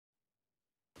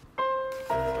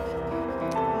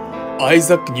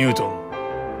Isaac Newton,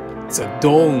 the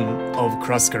dawn of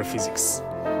classical physics.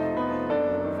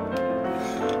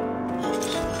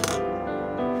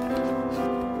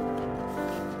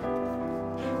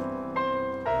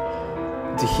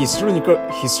 The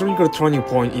historical turning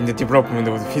point in the development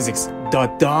of physics,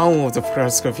 the dawn of the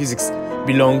classical physics,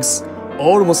 belongs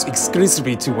almost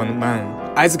exclusively to one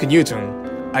man, Isaac Newton.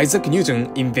 Isaac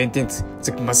Newton invented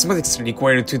the mathematics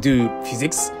required to do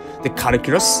physics, the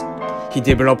calculus. He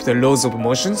developed the laws of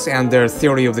motions and the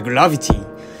theory of the gravity.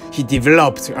 He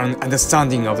developed an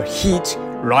understanding of the heat,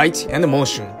 light, and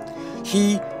motion.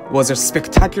 He was a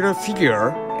spectacular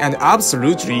figure and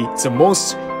absolutely the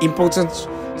most important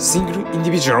single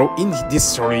individual in this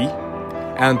story.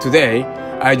 And today,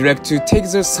 I'd like to take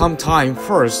some time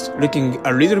first looking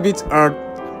a little bit at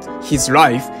his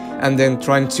life and then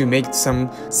trying to make some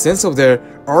sense of the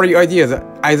early idea that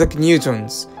Isaac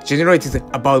Newton's generated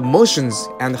about motions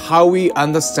and how we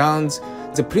understand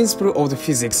the principle of the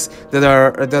physics that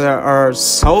are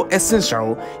so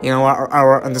essential in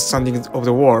our understanding of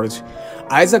the world.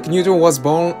 Isaac Newton was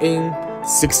born in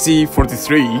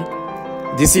 1643.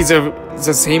 This is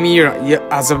the same year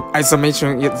as I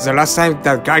mentioned the last time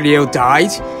that Galileo died.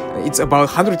 It's about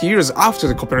 100 years after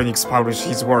the Copernicus published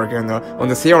his work on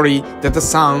the theory that the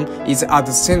sun is at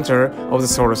the center of the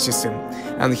solar system.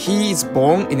 And he is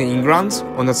born in England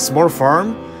on a small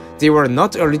farm. They were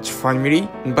not a rich family,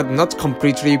 but not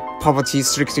completely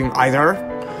poverty-stricken either.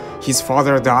 His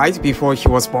father died before he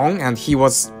was born, and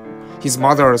his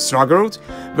mother struggled.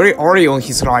 Very early on in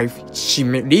his life, she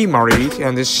remarried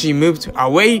and she moved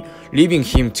away, leaving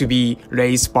him to be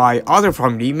raised by other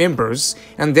family members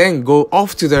and then go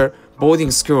off to the boarding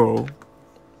school.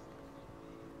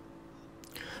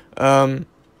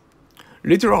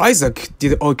 Little Isaac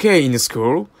did okay in the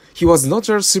school. He was not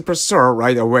a superstar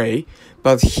right away,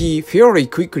 but he very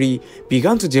quickly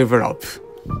began to develop.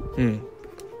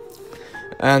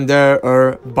 And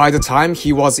by the time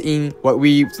he was in what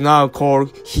we now call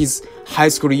his high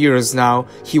school years now,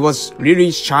 he was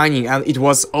really shining, and it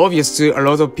was obvious to a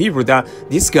lot of people that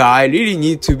this guy really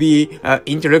needed to be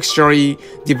intellectually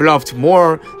developed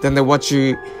more than what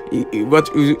you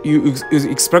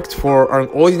expect for an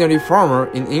ordinary farmer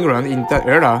in England in that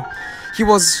era. He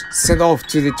was sent off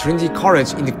to the Trinity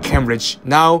College in Cambridge.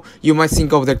 Now, you might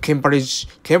think of the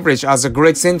Cambridge as a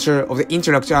great center of the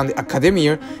intellect and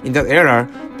academia in that era,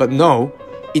 but no,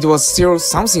 it was still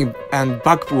something and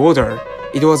backwater.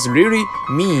 It was really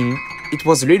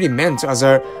meant as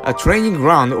a training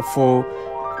ground for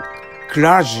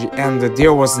clergy, and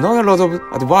there was not a lot of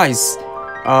advice.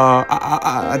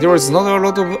 There was not a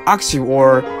lot of active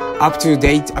or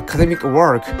up-to-date academic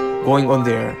work going on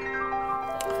there.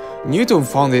 Newton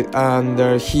found it, and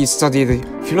he studied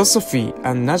philosophy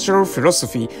and natural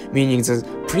philosophy, meaning the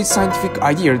pre-scientific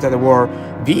ideas that were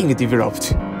being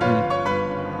developed.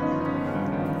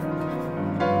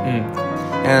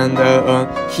 And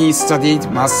he studied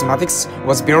mathematics,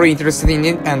 was very interested in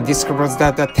it, and discovered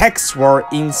that the texts were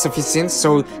insufficient,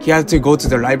 so he had to go to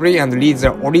the library and read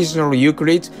the original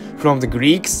Euclid from the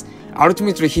Greeks.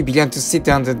 Ultimately, he began to sit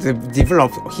down and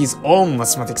develop his own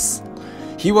mathematics.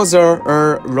 He was a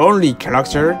lonely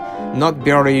character, not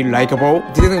very likable,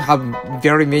 didn't have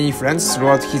very many friends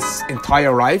throughout his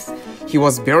entire life. He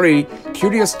was very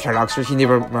curious character, he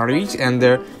never married, and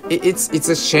it's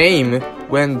a shame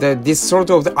when this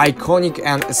sort of iconic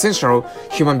and essential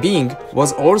human being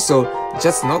was also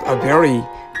just not a very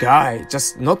guy,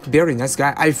 just not very nice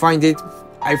guy. I find it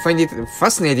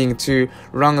fascinating to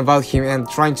learn about him and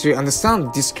trying to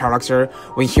understand this character.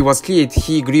 When he was a kid,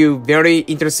 he grew very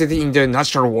interested in the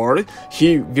natural world.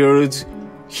 He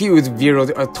would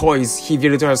build toys, he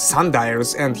built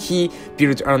sundials, and he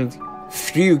built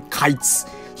few kites.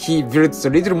 He built the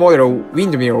little model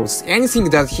windmills, anything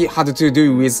that he had to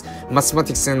do with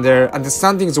mathematics and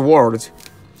understanding the world.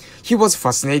 He was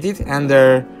fascinated, and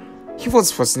as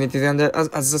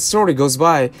the story goes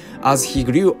by, as he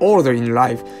grew older in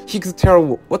life, he could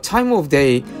tell what time of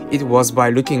day it was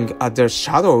by looking at the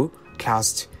shadow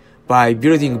cast by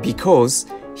building because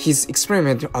his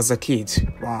experiment as a kid.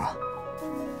 Wow.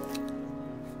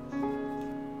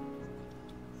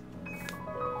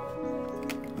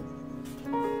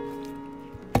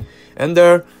 And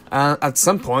at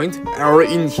some point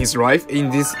early in his life, in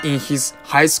his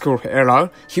high school era,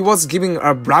 he was given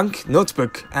a blank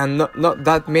notebook, and not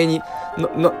that many.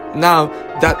 Now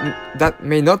that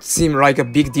may not seem like a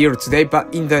big deal today,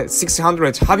 but in the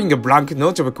 1600s, having a blank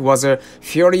notebook was a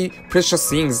fairly precious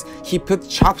thing. He put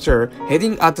chapter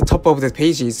heading at the top of the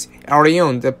pages. Early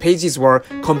on, the pages were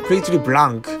completely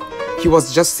blank. he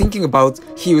was just thinking about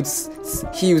he would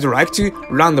like to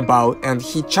learn about, and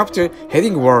his chapter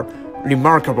heading were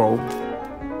remarkable.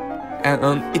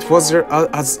 And it was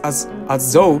as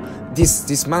though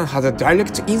this man had a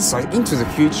direct insight into the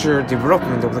future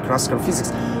development of the classical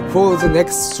physics for the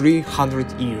next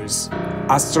 300 years.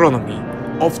 Astronomy,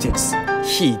 optics,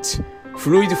 heat,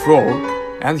 fluid flow,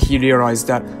 and he realized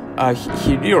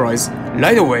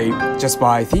right away just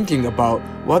by thinking about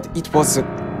what it was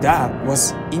that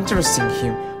was interesting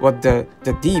him, what the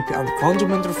deep and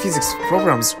fundamental physics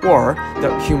programs were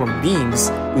that human beings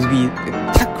would be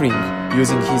tackling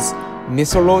using his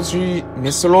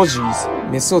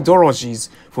methodologies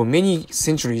for many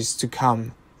centuries to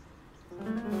come.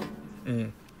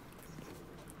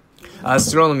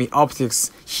 Astronomy,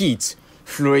 optics, heat,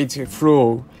 fluid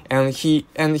flow, and he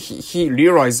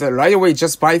realized that right away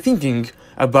just by thinking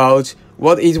about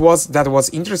what it was that was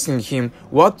interesting him,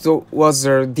 what was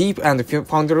the deep and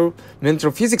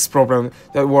fundamental physics problem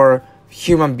that were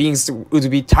human beings would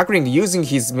be tackling using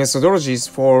his methodologies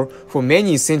for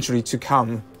many centuries to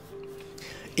come.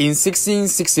 In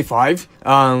 1665,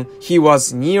 he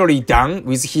was nearly done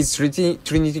with his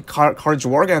Trinity College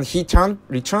work, and he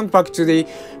returned back to the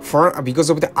firm because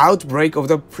of the outbreak of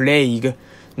the plague.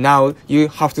 Now, you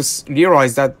have to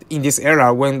realize that in this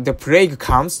era, when the plague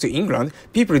comes to England,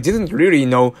 people didn't really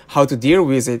know how to deal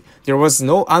with it. There was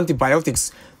no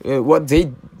antibiotics. What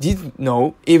they did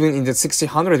know, even in the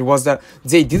 1600s, was that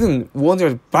they didn't want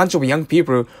a bunch of young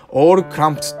people all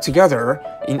clumped together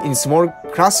in small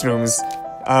classrooms.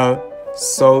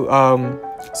 So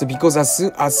because as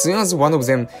soon as one of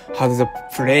them had the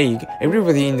plague,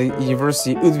 everybody in the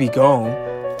university would be gone.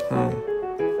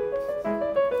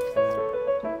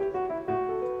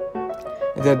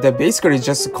 They basically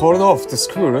just called off the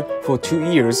school for 2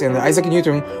 years, and Isaac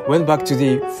Newton went back to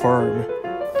the farm.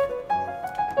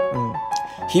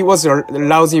 He was a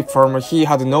lousy farmer. He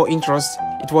had no interest.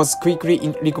 It was quickly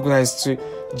recognized to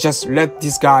just let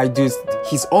this guy do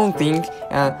his own thing.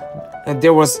 And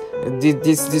there was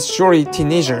this surely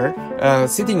teenager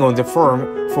sitting on the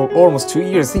farm for almost 2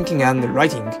 years thinking and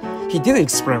writing. He did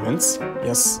experiments,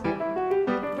 yes.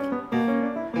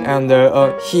 And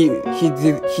he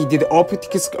did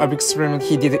optics experiment,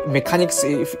 he did mechanics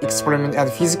experiment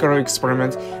and physical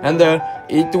experiment, and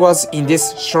it was in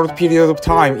this short period of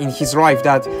time in his life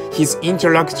that his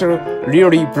intellect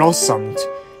really blossomed.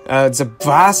 The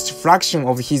vast fraction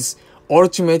of his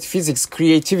ultimate physics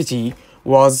creativity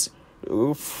was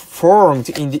formed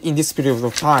in this period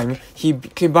of time. He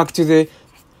came back to the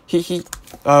he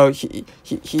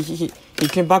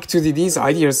came back to these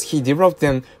ideas. He developed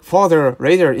them further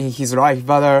later in his life,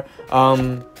 but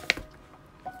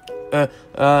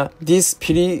this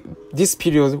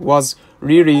period was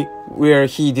really where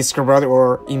he discovered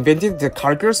or invented the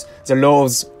calculus, the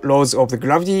laws of the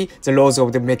gravity, the laws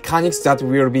of the mechanics that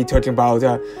we'll be talking about,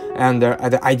 and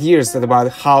the ideas about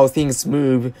how things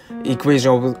move,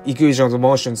 equation of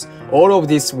motions. All of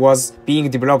this was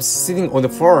being developed sitting on the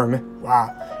farm. Wow.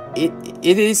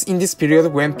 It is in this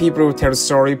period when people tell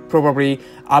story, probably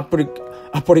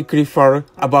apocryphal,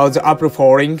 about the apple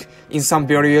falling. In some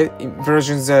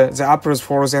versions, the apple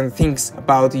falls and thinks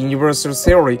about the universal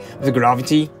theory of the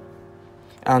gravity.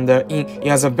 And in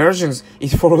other versions, it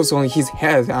falls on his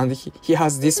head, and he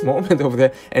has this moment of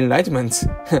the enlightenment.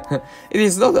 It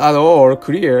is not at all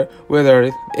clear whether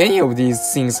any of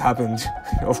these things happened,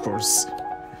 of course.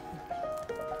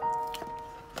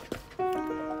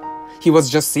 He was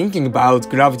just thinking about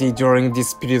gravity during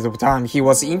this period of time. He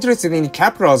was interested in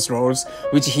Kepler's laws,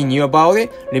 which he knew about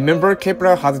it. Remember,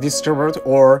 Kepler had discovered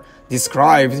or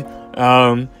described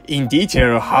in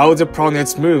detail how the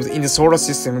planets moved in the solar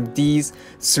system. These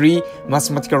 3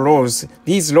 mathematical laws.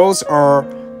 These laws are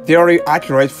very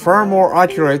accurate, far more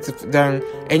accurate than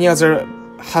any other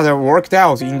had worked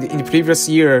out in the previous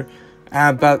year.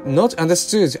 But not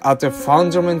understood at the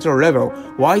fundamental level.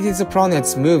 Why did the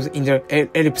planets move in the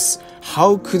ellipse?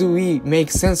 How could we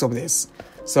make sense of this?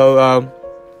 So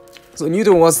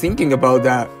Newton was thinking about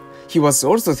that. He was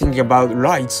also thinking about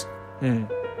light.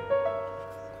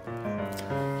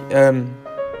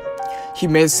 He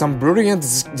made some brilliant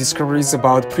discoveries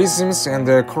about prisms and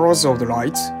the colors of the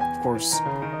light, of course.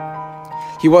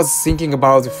 He was thinking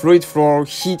about fluid flow,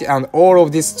 heat, and all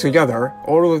of this together,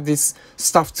 all of this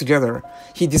stuff together.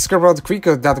 He discovered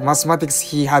quickly that mathematics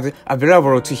he had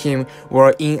available to him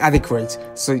were inadequate.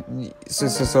 So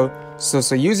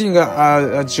using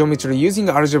geometry, using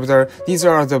algebra, these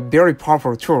are the very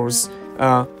powerful tools,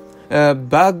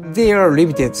 but they are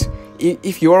limited.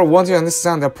 if you want to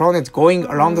understand the planet going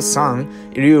around the sun,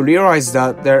 you realize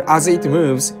that as it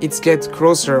moves, it gets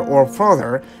closer or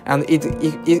further, and if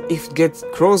it gets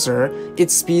closer,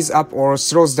 it speeds up or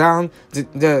slows down.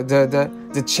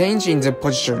 The change in the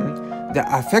position, the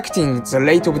affecting the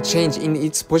rate of change in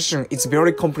its position, it's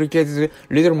very complicated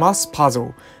little math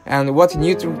puzzle. And what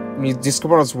Newton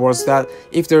discovered was that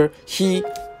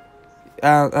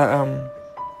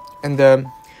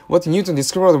what Newton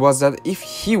discovered was that if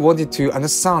he wanted to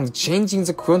understand changing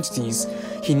the quantities,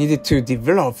 he needed to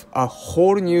develop a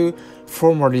whole new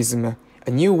formalism,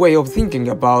 a new way of thinking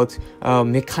about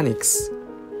mechanics.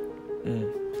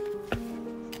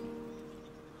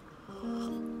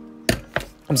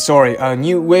 I'm sorry, a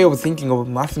new way of thinking of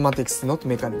mathematics, not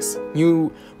mechanics.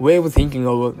 New way of thinking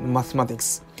of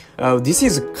mathematics. This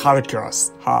is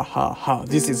calculus. Ha ha ha.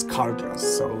 This is calculus.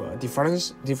 So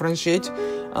differentiate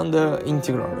and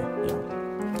integral. Yeah.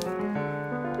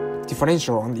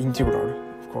 Differential and integral,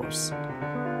 of course.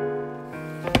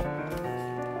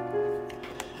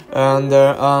 And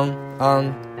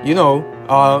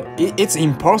it's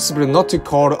impossible not to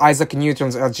call Isaac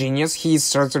Newton a genius. He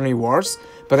certainly was.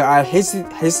 But I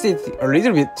hesitate a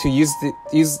little bit to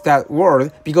use that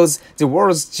word because the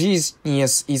word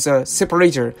genius is a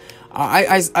separator.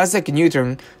 Isaac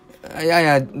Newton,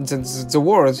 the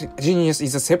word genius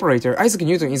is a separator. Isaac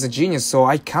Newton is a genius, so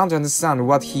I can't understand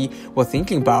what he was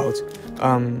thinking about.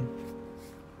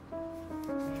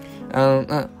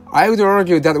 I would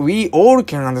argue that we all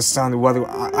can understand what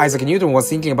Isaac Newton was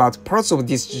thinking about. Part of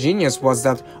this genius was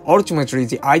that ultimately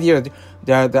the idea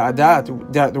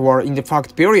that were in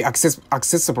fact very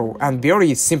accessible and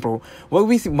very simple. What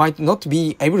we might not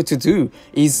be able to do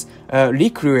is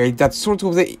recreate that sort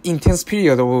of the intense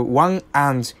period of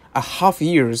 1.5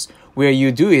 years where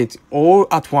you do it all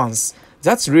at once.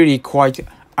 That's really quite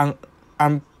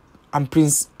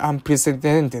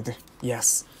unprecedented.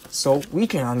 Yes, so we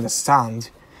can understand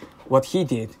what he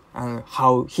did and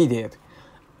how he did,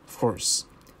 of course.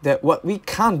 That what we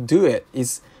can't do it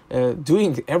is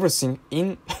doing everything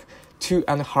in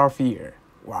 2.5 years.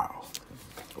 Wow.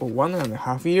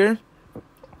 1.5 years?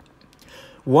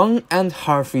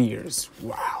 1.5 years.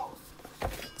 Wow.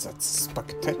 That's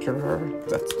spectacular.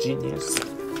 That's genius.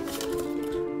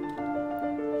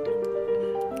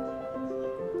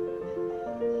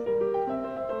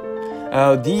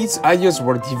 These ideas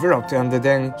were developed and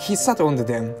then he sat on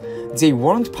them. They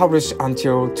weren't published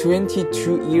until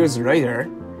 22 years later.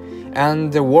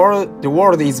 And the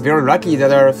world is very lucky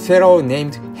that a fellow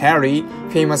named Harry,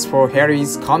 famous for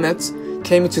Harry's comet,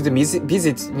 came to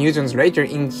visit Newton later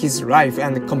in his life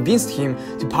and convinced him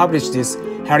to publish this.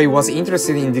 Harry was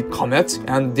interested in the comet,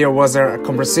 and there was a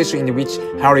conversation in which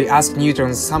Harry asked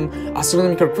Newton some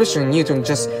astronomical question. Newton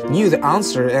just knew the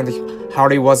answer, and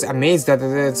Harry was amazed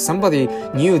that somebody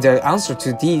knew the answer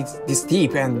to these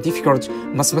deep and difficult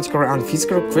mathematical and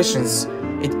physical questions.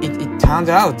 It turned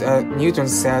out Newton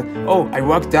said, "Oh, I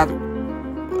worked that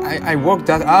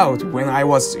out when I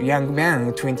was a young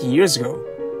man 20 years ago."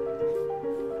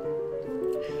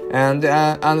 And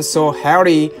so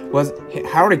Harry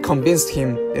convinced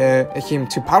him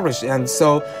to publish, and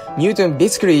so Newton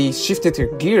basically shifted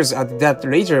gears at that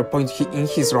later point in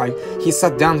his life. He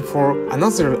sat down for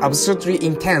another absurdly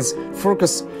intense,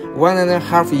 focused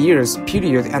 1.5 years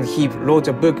period, and he wrote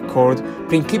a book called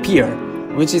Principia,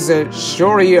 which is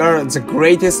surely the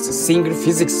greatest single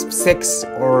physics text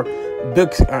or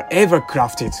book ever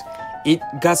crafted. It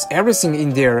got everything in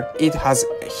there. It has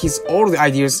his old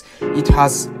ideas. It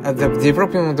has the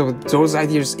development of those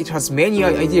ideas. It has many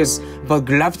ideas about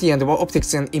gravity and about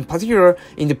optics, and in particular,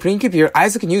 in the Principia,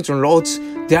 Isaac Newton wrote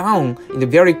down in a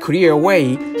very clear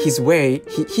way his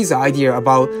idea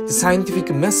about the scientific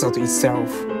method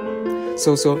itself.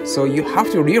 So you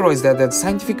have to realize that the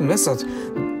scientific method,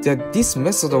 that this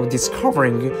method of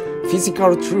discovering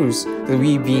physical truths that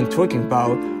we've been talking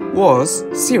about, was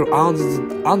still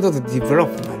under the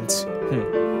development. Yeah,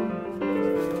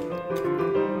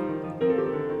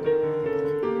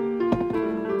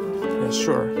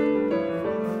 sure.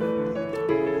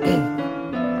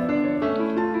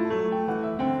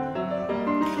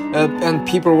 And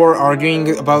people were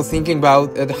arguing about thinking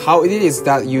about how it is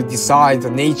that you decide the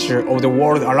nature of the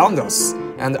world around us.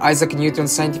 And Isaac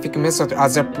Newton's scientific method,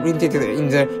 as printed in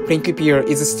the Principia,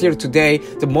 is still today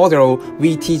the model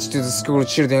we teach to the school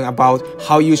children about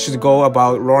how you should go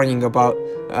about learning about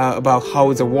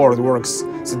how the world works.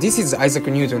 So this is Isaac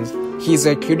Newton. He's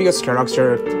a curious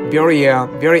character, very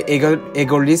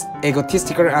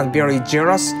egotistical and very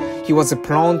jealous. He was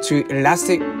prone to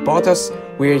elastic buttocks,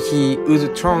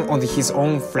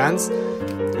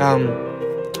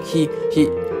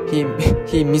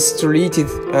 he mistreated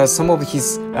some of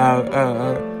his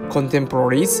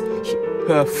contemporaries.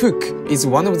 Hook is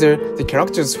one of the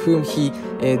characters whom he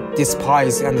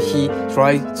despised, and he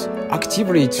tried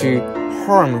actively to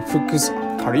harm Hook's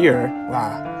career.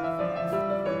 Wow.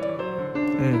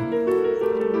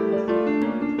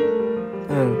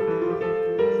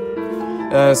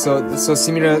 So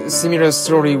similar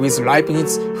story with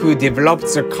Leibniz, who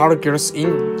developed the calculus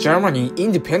in Germany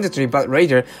independently, but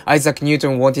later Isaac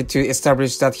Newton wanted to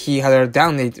establish that he had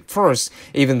done it first,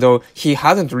 even though he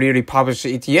hadn't really published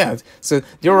it yet. So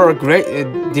there are great,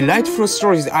 delightful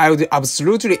stories. I would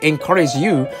absolutely encourage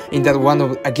you in that one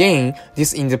of, again,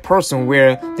 this in the person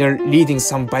where they're reading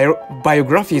some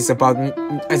biographies about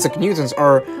Isaac Newton's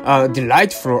are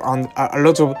delightful and a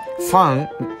lot of fun.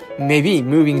 Maybe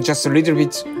moving just a little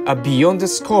bit beyond the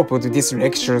scope of this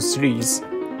lecture series.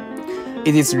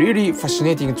 It is really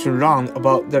fascinating to learn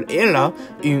about the era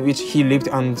in which he lived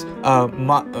and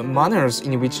manners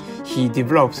in which he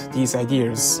developed these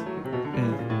ideas.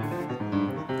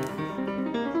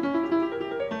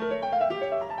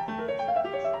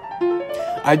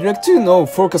 I'd like to now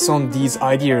focus on these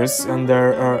ideas, and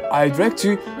I'd like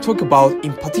to talk about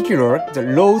in particular the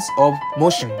laws of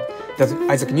motion that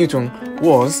Isaac Newton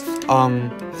was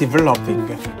developing.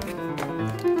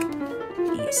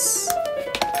 Yes.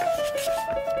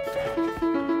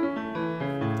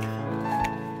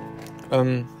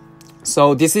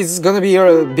 So this is gonna be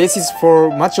a basis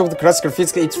for much of the classical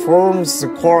physics. It forms the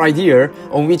core idea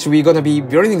on which we're gonna be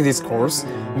building this course.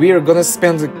 We are gonna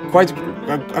spend quite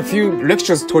a few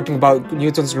lectures talking about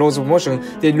Newton's laws of motion.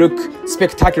 They look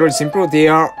spectacularly simple. They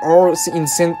are all in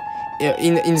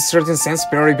certain sense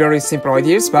very, very simple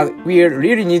ideas, but we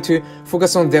really need to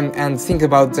focus on them and think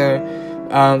about them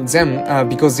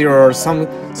because there are some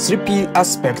tricky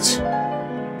aspects.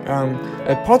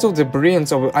 A part of the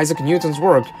brilliance of Isaac Newton's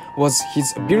work was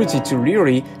his ability to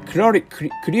really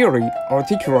clearly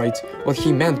articulate what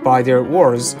he meant by the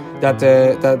words that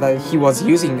he was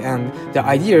using and the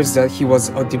ideas that he was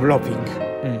developing.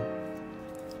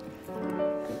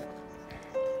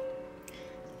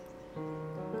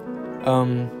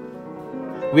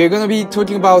 We are gonna be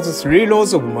talking about the 3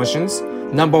 laws of motions,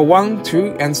 number 1,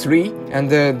 2, and 3, and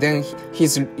then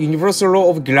his universal law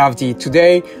of gravity.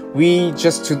 Today, we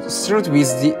just start with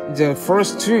the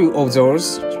first 2 of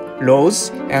those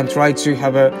laws and try to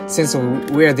have a sense of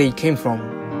where they came from.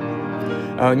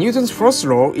 Newton's first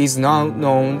law is now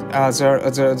known as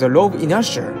the law of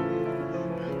inertia.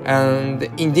 And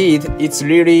indeed, it's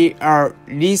really a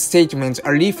restatement, a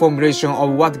reformulation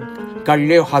of what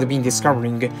Galileo had been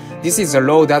discovering. This is a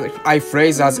law that I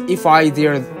phrase as if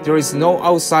there is no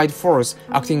outside force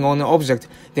acting on an object,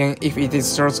 then if it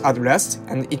starts at rest,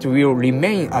 and it will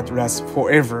remain at rest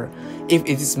forever. If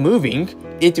it is moving,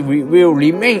 it will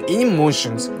remain in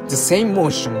motion, the same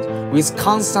motion, with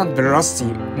constant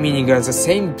velocity, meaning the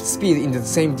same speed in the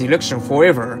same direction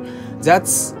forever.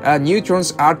 That's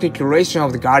Newton's articulation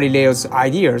of the Galileo's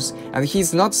ideas, and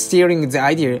he's not steering the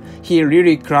idea, he's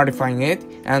really clarifying it,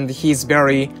 and he's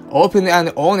very open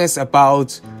and honest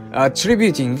about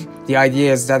attributing the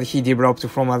ideas that he developed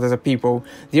from other people.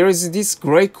 There is this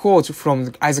great quote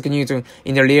from Isaac Newton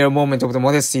in the rare moment of the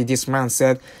modesty. This man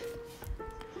said,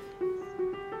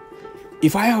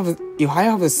 If I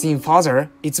have seen Father,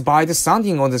 it's by the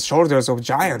standing on the shoulders of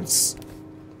giants.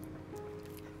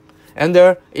 And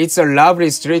it's a lovely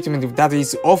statement that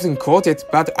is often quoted,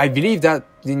 but I believe that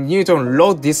Newton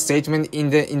wrote this statement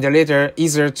in the letter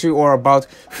either to or about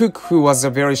Hooke, who was a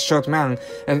very short man,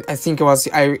 and I think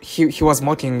he was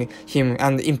mocking him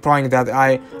and implying that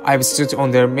I've stood on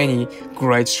their many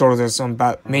great shoulders,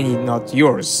 but many not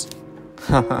yours.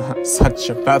 Such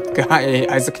a bad guy,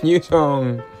 Isaac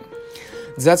Newton.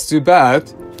 That's too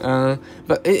bad,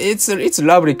 but it's a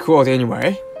lovely quote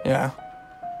anyway. Yeah.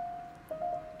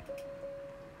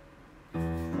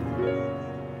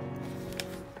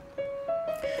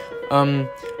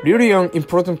 Really an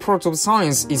important part of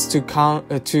science is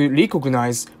to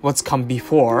recognize what's come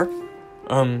before.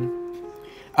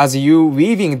 As you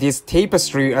weaving this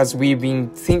tapestry, as we've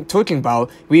been talking about,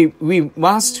 we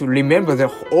must remember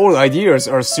that all ideas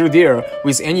are still there.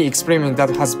 With any experiment that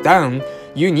has done,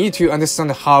 you need to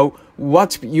understand how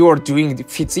what you are doing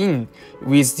fits in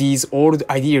with these old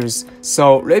ideas.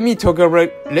 So let me talk a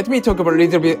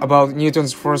little bit about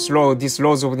Newton's first law, these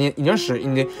laws of inertia,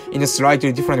 in a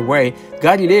slightly different way.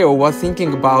 Galileo was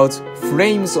thinking about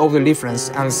frames of the reference,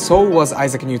 and so was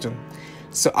Isaac Newton.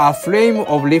 So a frame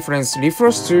of reference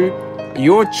refers to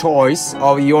your choice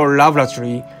of your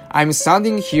laboratory I'm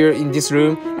standing here in this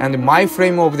room, and my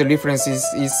frame of the reference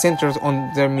is centered on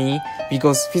me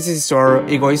because physicists are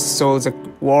egoists, so the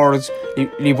world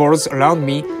revolves around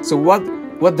me. So what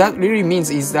that really means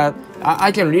is that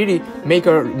I can really make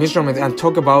a measurement and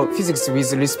talk about physics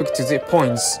with respect to the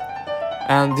points.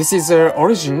 And this is the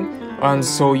origin, and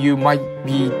so you might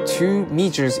be 2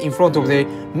 meters in front of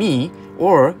me,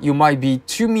 or you might be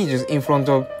 2 meters in front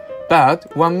of but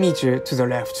 1 meter to the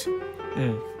left.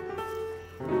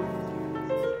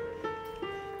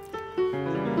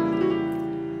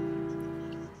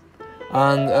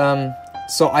 And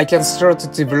so I can start to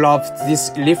develop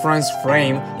this reference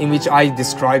frame in which I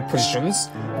describe positions,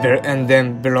 and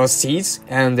then velocities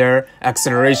and their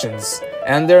accelerations.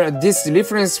 And this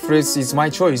reference phrase is my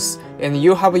choice, and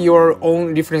you have your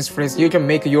own reference phrase. You can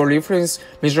make your reference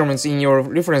measurements in your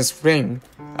reference frame.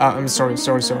 I'm sorry.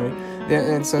 So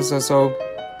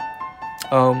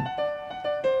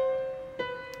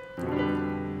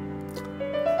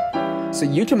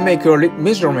you can make your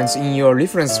measurements in your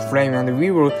reference frame, and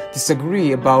we will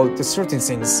disagree about the certain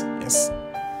things. Yes,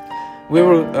 we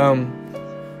will.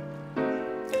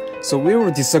 So we will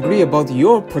disagree about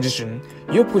your position.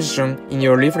 Your position in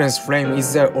your reference frame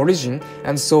is the origin,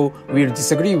 and so we'll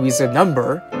disagree with the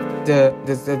number,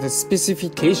 the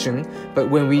specification. But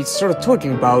when we start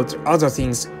talking about other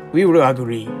things, we will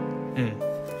agree.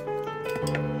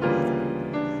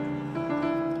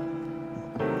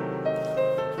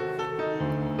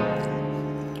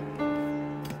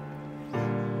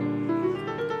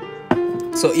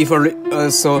 So if a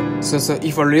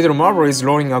little marble is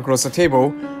rolling across the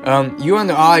table, you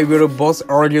and I will both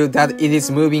argue that it is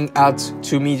moving at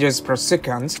 2 meters per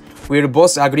second. We'll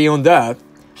both agree on that.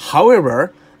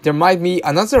 However, there might be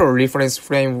another reference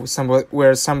frame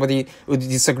where somebody would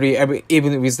disagree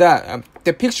even with that.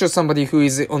 The picture somebody who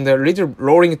is on the little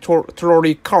rolling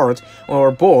trolley cart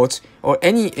or boat or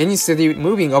any steady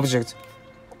moving object.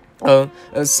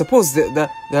 Suppose that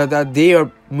they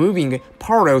are moving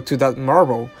parallel to that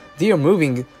marble. They are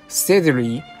moving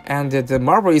steadily, and the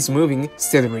marble is moving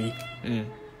steadily.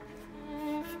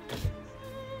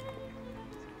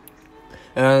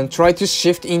 Try to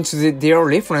shift into their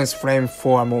reference frame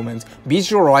for a moment.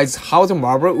 Visualize how the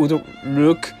marble would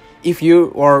look if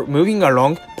you are moving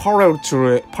along parallel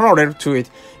to it.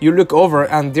 You look over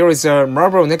and there is a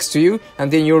marble next to you,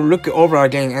 and then you look over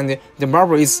again and the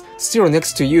marble is still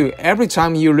next to you. Every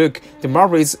time you look, the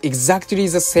marble is exactly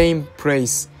the same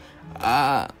place.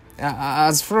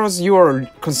 As far as you are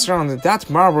concerned, that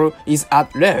marble is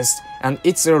at rest, and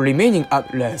it's remaining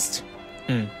at rest.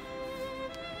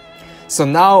 So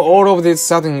now all of this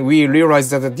sudden we realize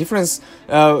that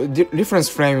the reference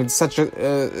frame such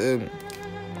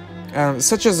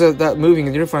as that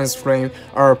moving reference frame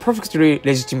are perfectly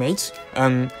legitimate.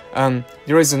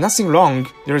 There is nothing wrong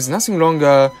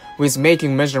with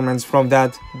making measurements from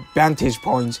that vantage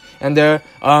point, and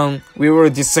we will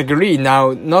disagree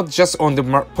now not just on the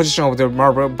position of the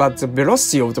marble but the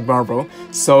velocity of the marble.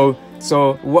 So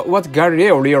what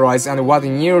Galileo realized and what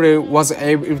Newton was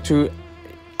able to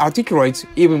articulate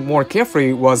even more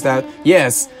carefully was that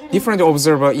yes, different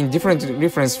observers in different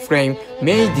reference frame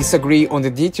may disagree on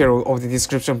the detail of the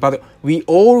description, but we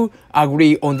all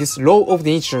agree on this law of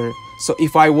nature. So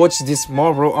if I watch this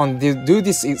marble and do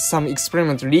some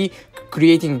experiment,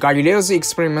 recreating Galileo's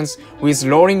experiments with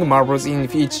rolling marbles, in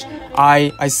which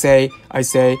I say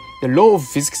the law of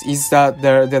physics is that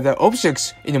the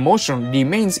object in motion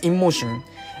remains in motion,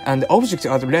 and the object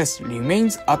at rest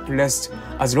remains at rest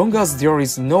as long as there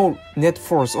is no net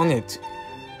force on it.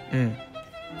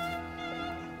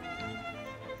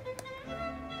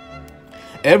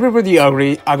 Everybody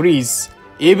agrees.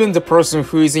 Even the person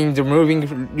who is in the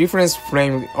moving reference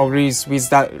frame agrees with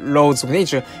that laws of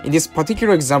nature. In this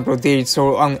particular example, they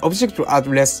saw an object at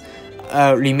rest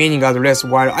remaining at rest,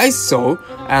 while I saw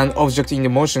an object in the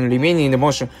motion remaining in the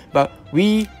motion. But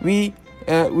we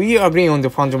agree on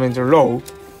the fundamental law.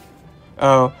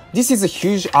 This is a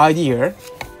huge idea.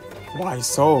 Why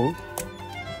so?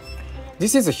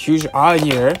 This is a huge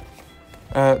idea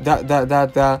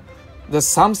that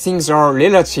some things are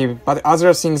relative but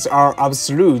other things are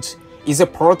absolute is a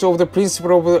part of the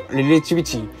principle of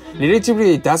relativity.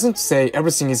 Relativity doesn't say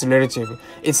everything is relative.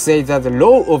 It says that the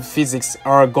law of physics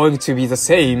are going to be the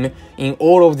same in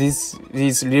all of these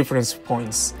reference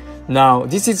points. Now,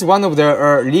 this is one of the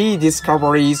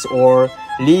rediscoveries or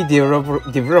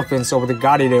redevelopments of the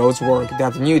Galileo's work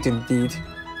that Newton did.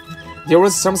 There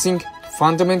was something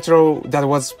fundamental that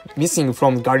was missing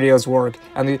from Galileo's work,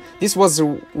 and this was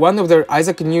one of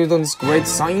Isaac Newton's great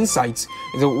insights,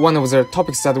 one of the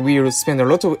topics that we will spend a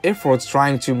lot of effort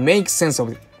trying to make sense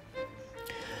of it.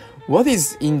 What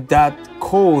is in that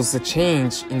cause the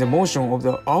change in the motion of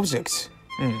the object?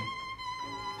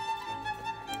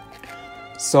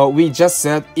 So we just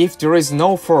said if there is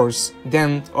no force,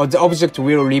 then the object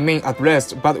will remain at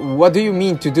rest. But what do you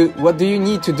mean to do? What do you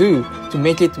need to do to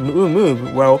make it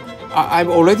move? Well, I've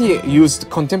already used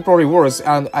contemporary words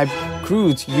and I've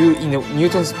clued you in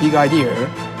Newton's big idea.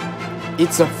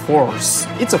 It's a force.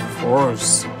 It's a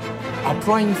force.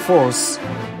 Applying force.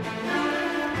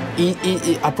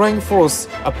 Applying force,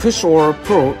 a push or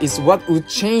pull, is what would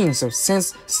change the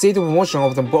state of motion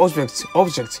of the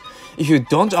object. If you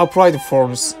don't apply the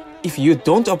force,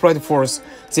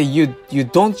 then you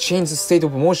don't change the state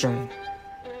of motion.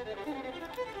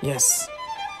 Yes.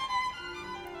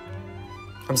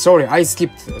 I'm sorry, I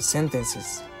skipped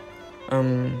sentences.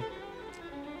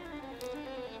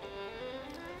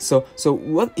 So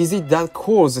what is it that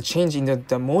causes a change in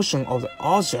the motion of the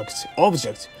object?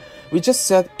 We just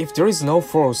said if there is no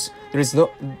force,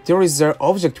 the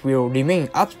object will remain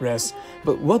at rest.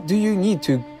 But what do you need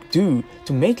to do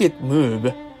to make it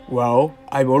move? Well,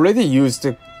 I've already used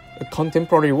the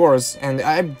contemporary words and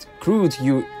I've clued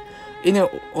you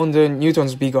on the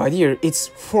Newton's big idea. It's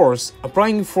force.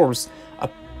 Applying force, a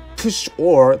push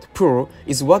or pull,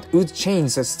 is what would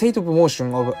change the state of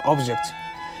motion of an object.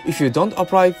 If you don't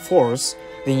apply force,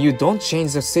 then you don't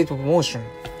change the state of motion.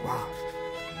 Wow.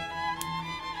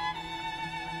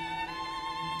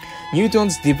 Newton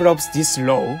develops this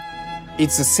law.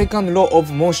 It's the second law of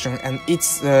motion and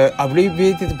it's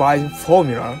abbreviated by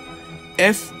formula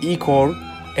F equal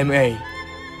ma.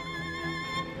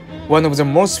 One of the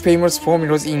most famous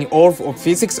formulas in all of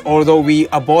physics. Although we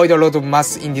avoid a lot of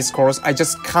maths in this course, I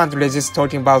just can't resist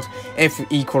talking about F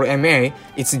equal ma.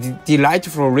 It's a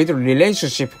delightful little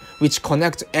relationship which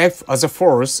connects F as a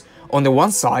force on the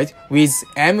one side with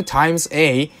m times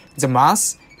a. The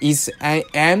mass is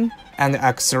m and the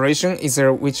acceleration is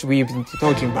which we've been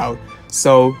talking about.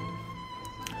 So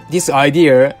this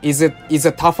idea is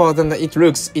tougher than it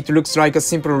looks. It looks like a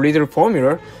simple little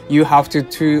formula. You have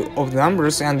two of the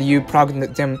numbers and you plug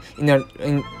them in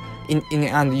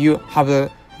and you have the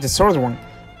third one.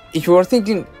 If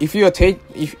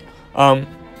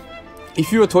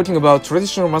you are talking about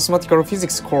traditional mathematical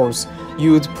physics course,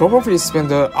 you would probably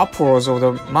spend upwards of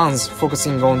the months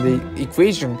focusing on the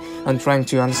equation and trying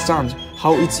to understand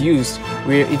how it's used,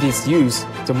 where it is used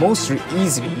the most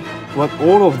easily, what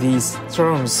all of these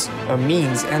terms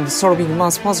means, and solving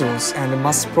math puzzles and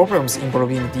math problems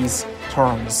involving these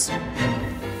terms.